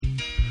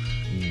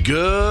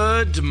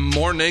Good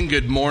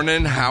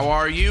morning. How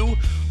are you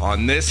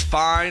on this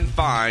fine,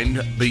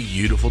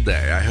 beautiful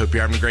day? I hope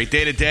you're having a great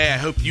day today. I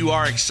hope you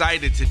are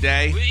excited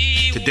today.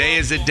 Today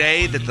is a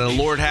day that the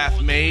Lord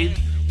hath made.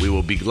 We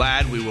will be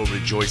glad. We will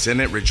rejoice in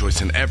it.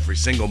 Rejoice in every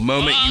single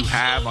moment you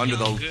have under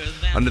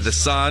the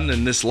sun,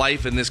 in this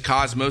life, in this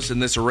cosmos, in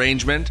this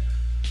arrangement.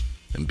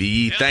 And be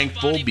ye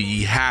thankful, be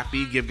ye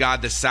happy. Give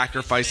God the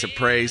sacrifice of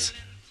praise.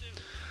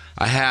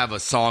 I have a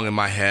song in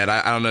my head.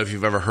 I don't know if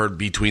you've ever heard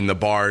Between the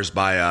Bars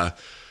by, I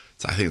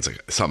think it's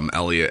like something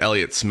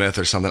Elliott Smith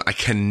or something. I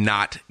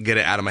cannot get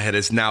it out of my head.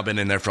 It's now been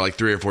in there for like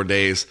 3 or 4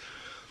 days.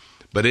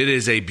 But it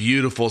is a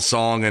beautiful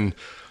song, and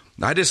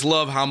I just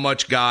love how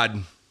much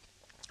God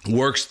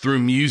works through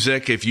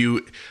music.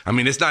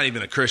 It's not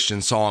even a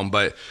Christian song,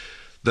 but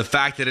the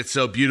fact that it's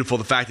so beautiful,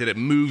 the fact that it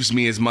moves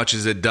me as much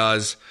as it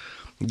does,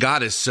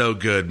 God is so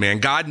good, man.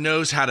 God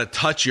knows how to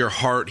touch your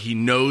heart. He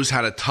knows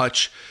how to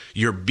touch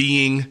your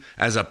being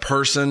as a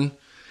person.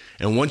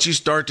 And once you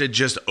start to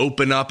just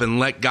open up and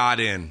let God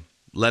in,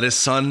 let his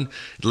son,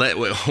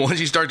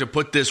 once you start to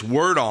put this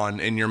word on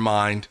in your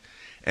mind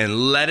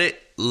and let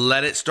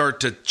it start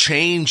to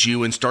change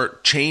you and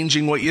start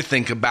changing what you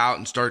think about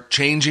and start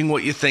changing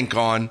what you think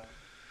on,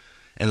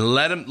 and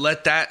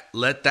let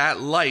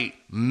that light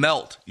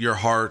melt your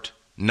heart,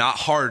 not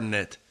harden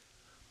it.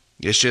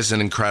 It's just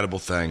an incredible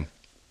thing.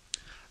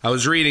 I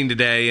was reading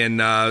today in,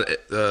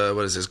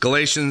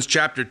 Galatians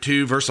chapter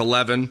 2, verse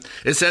 11.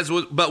 It says,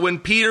 "But when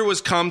Peter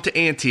was come to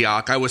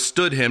Antioch, I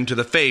withstood him to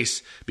the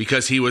face,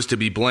 because he was to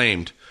be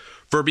blamed.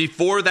 For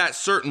before that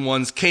certain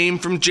ones came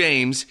from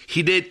James,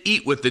 he did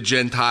eat with the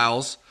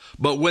Gentiles.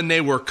 But when they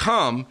were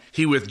come,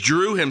 he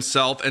withdrew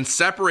himself and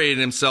separated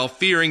himself,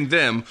 fearing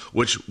them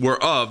which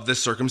were of the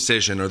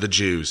circumcision," or the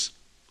Jews.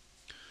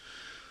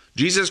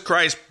 Jesus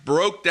Christ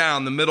broke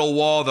down the middle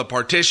wall, the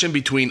partition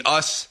between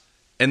us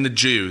and the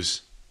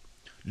Jews.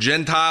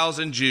 Gentiles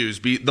and Jews.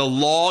 The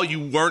law, you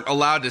weren't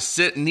allowed to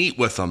sit and eat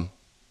with them.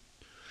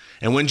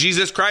 And when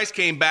Jesus Christ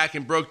came back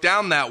and broke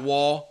down that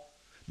wall,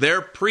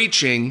 they're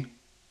preaching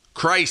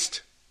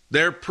Christ.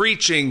 They're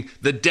preaching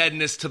the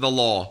deadness to the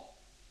law.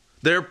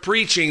 They're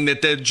preaching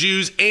that the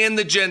Jews and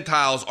the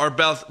Gentiles are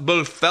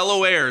both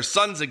fellow heirs,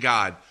 sons of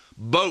God,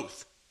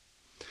 both.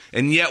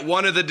 And yet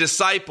one of the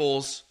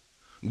disciples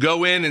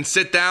go in and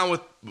sit down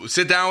with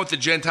the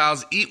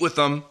Gentiles, eat with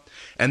them.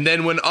 And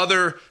then when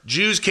other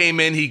Jews came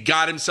in, he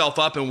got himself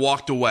up and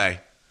walked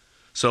away.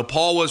 So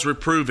Paul was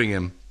reproving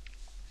him.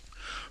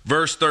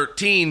 Verse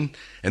 13,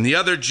 "And the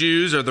other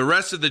Jews, or the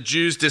rest of the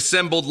Jews,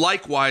 dissembled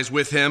likewise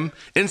with him,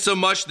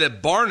 insomuch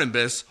that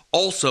Barnabas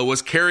also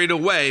was carried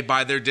away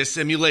by their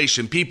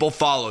dissimulation." People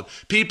followed.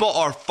 People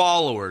are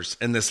followers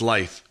in this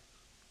life.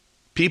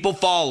 People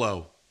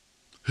follow.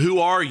 Who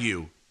are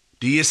you?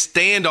 Do you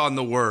stand on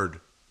the word?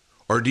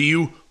 Or do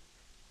you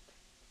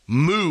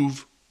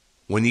move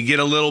when you get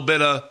a little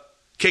bit of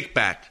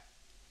kickback?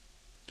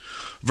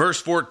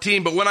 Verse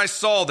 14, "But when I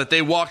saw that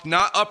they walked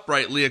not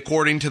uprightly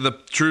according to the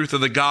truth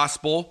of the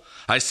gospel,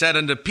 I said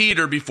unto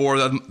Peter before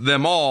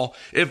them all,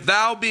 If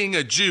thou being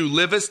a Jew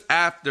livest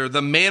after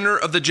the manner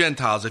of the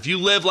Gentiles," if you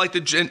live like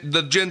the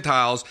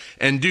Gentiles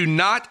and do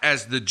not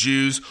as the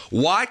Jews,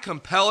 "why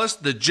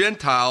compellest the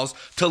Gentiles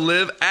to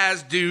live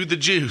as do the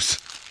Jews?"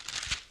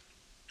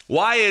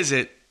 Why is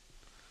it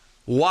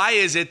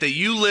that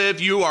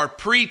you are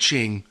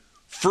preaching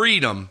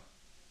freedom,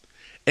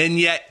 and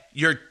yet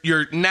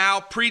you're now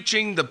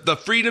preaching the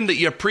freedom that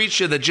you preach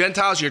to the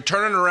Gentiles? You're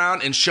turning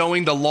around and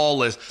showing the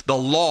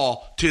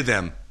law to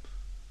them,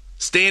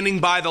 standing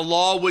by the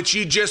law which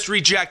you just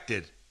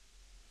rejected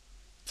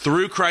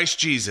through Christ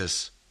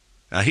Jesus.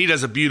 Now, he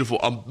does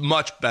a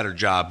much better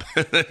job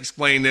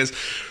explaining this.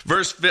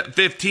 Verse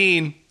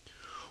 15,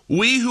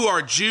 "We who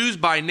are Jews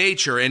by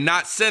nature and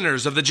not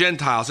sinners of the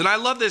Gentiles." And I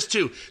love this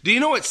too. Do you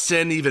know what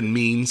sin even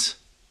means?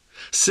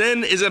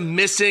 Sin is a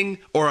missing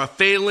or a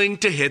failing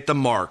to hit the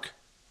mark.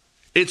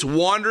 It's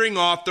wandering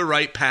off the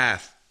right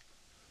path.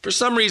 For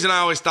some reason, I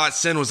always thought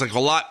sin was like a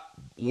lot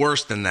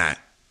worse than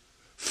that.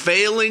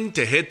 Failing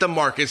to hit the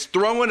mark. It's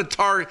throwing at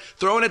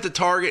the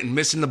target and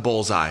missing the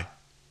bullseye.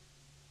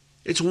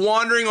 It's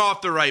wandering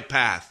off the right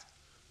path.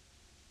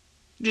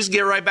 Just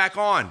get right back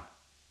on.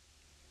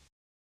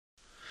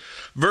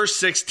 Verse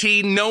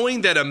 16,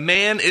 "Knowing that a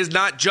man is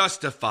not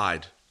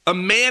justified. A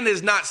man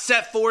is not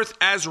set forth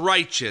as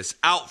righteous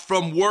out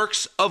from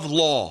works of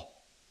law,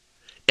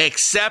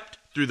 except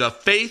through the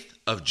faith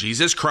of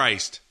Jesus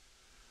Christ."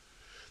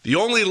 The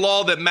only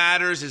law that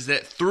matters is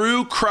that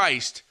through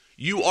Christ,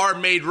 you are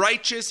made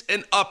righteous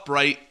and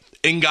upright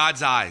in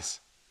God's eyes.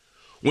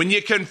 When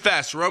you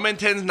confess, Romans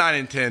 10:9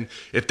 and 10,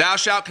 "If thou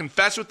shalt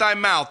confess with thy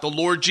mouth the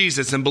Lord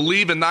Jesus and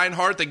believe in thine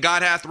heart that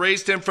God hath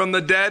raised him from the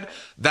dead,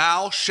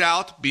 thou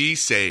shalt be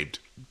saved."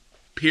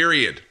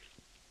 Period.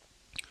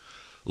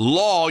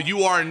 Law,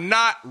 you are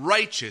not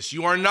righteous.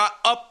 You are not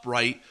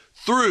upright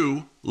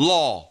through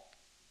law.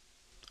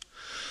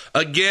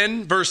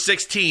 Again, verse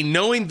 16,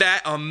 "Knowing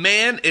that a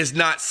man is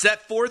not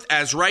set forth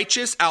as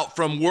righteous out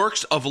from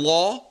works of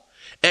law,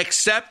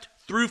 except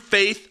through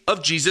faith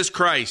of Jesus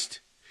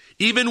Christ.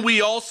 even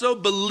we also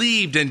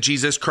believed in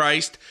Jesus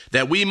Christ,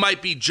 that we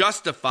might be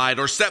justified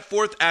or set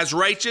forth as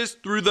righteous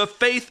through the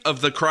faith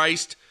of the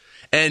Christ,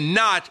 and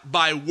not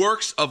by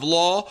works of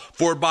law,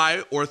 for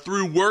by or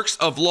through works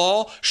of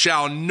law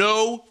shall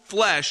no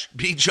flesh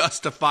be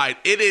justified.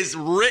 It is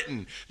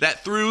written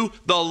that through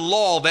the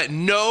law that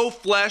no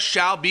flesh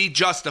shall be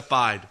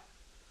justified.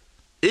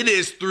 It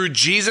is through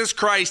Jesus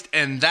Christ,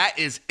 and that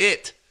is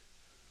it.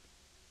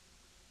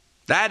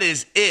 That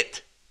is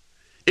it.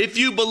 If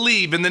you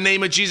believe in the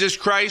name of Jesus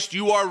Christ,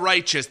 you are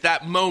righteous.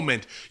 That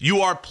moment,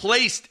 you are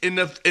placed in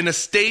a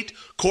state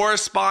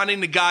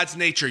corresponding to God's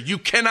nature. You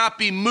cannot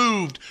be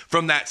moved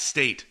from that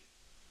state.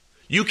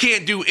 You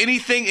can't do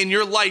anything in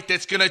your life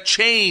that's going to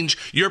change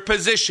your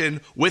position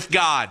with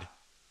God.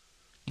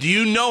 Do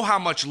you know how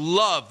much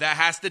love that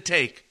has to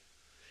take?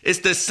 It's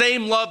the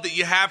same love that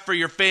you have for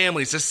your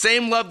family. It's the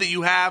same love that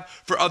you have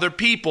for other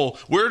people.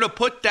 We're to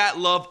put that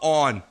love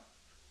on.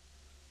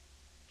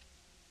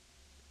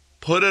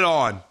 Put it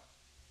on.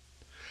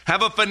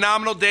 Have a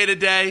phenomenal day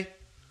today.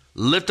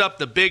 Lift up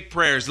the big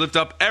prayers. Lift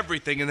up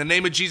everything in the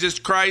name of Jesus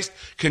Christ.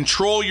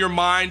 Control your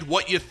mind,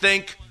 what you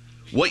think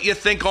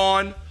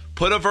on.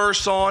 Put a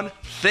verse on.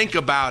 Think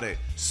about it.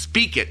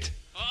 Speak it.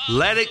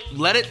 Let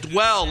it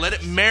dwell. Let it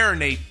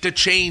marinate to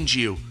change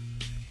you.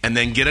 And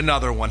then get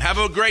another one. Have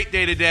a great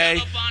day today.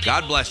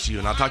 God bless you,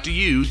 and I'll talk to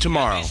you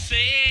tomorrow.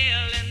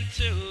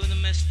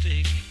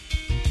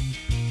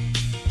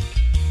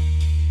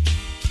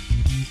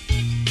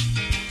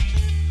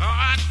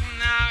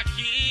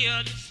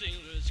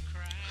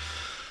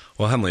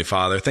 Well, Heavenly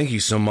Father, thank you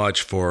so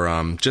much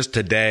for just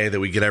today that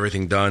we get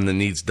everything done that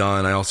needs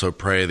done. I also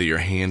pray that your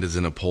hand is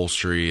in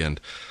upholstery and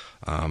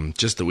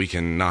just that we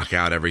can knock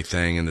out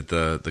everything and that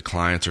the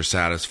clients are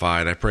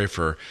satisfied. I pray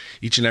for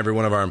each and every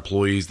one of our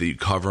employees that you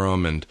cover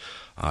them and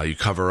you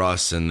cover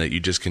us and that you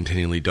just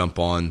continually dump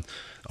on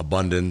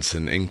abundance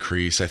and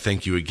increase. I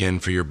thank you again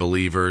for your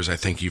believers. I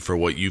thank you for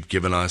what you've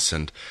given us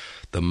and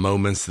the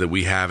moments that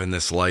we have in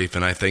this life.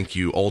 And I thank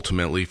you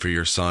ultimately for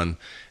your Son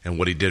and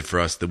what he did for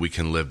us that we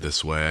can live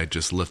this way. I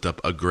just lift up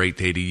a great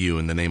day to you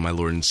in the name of my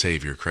Lord and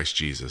Savior, Christ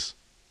Jesus.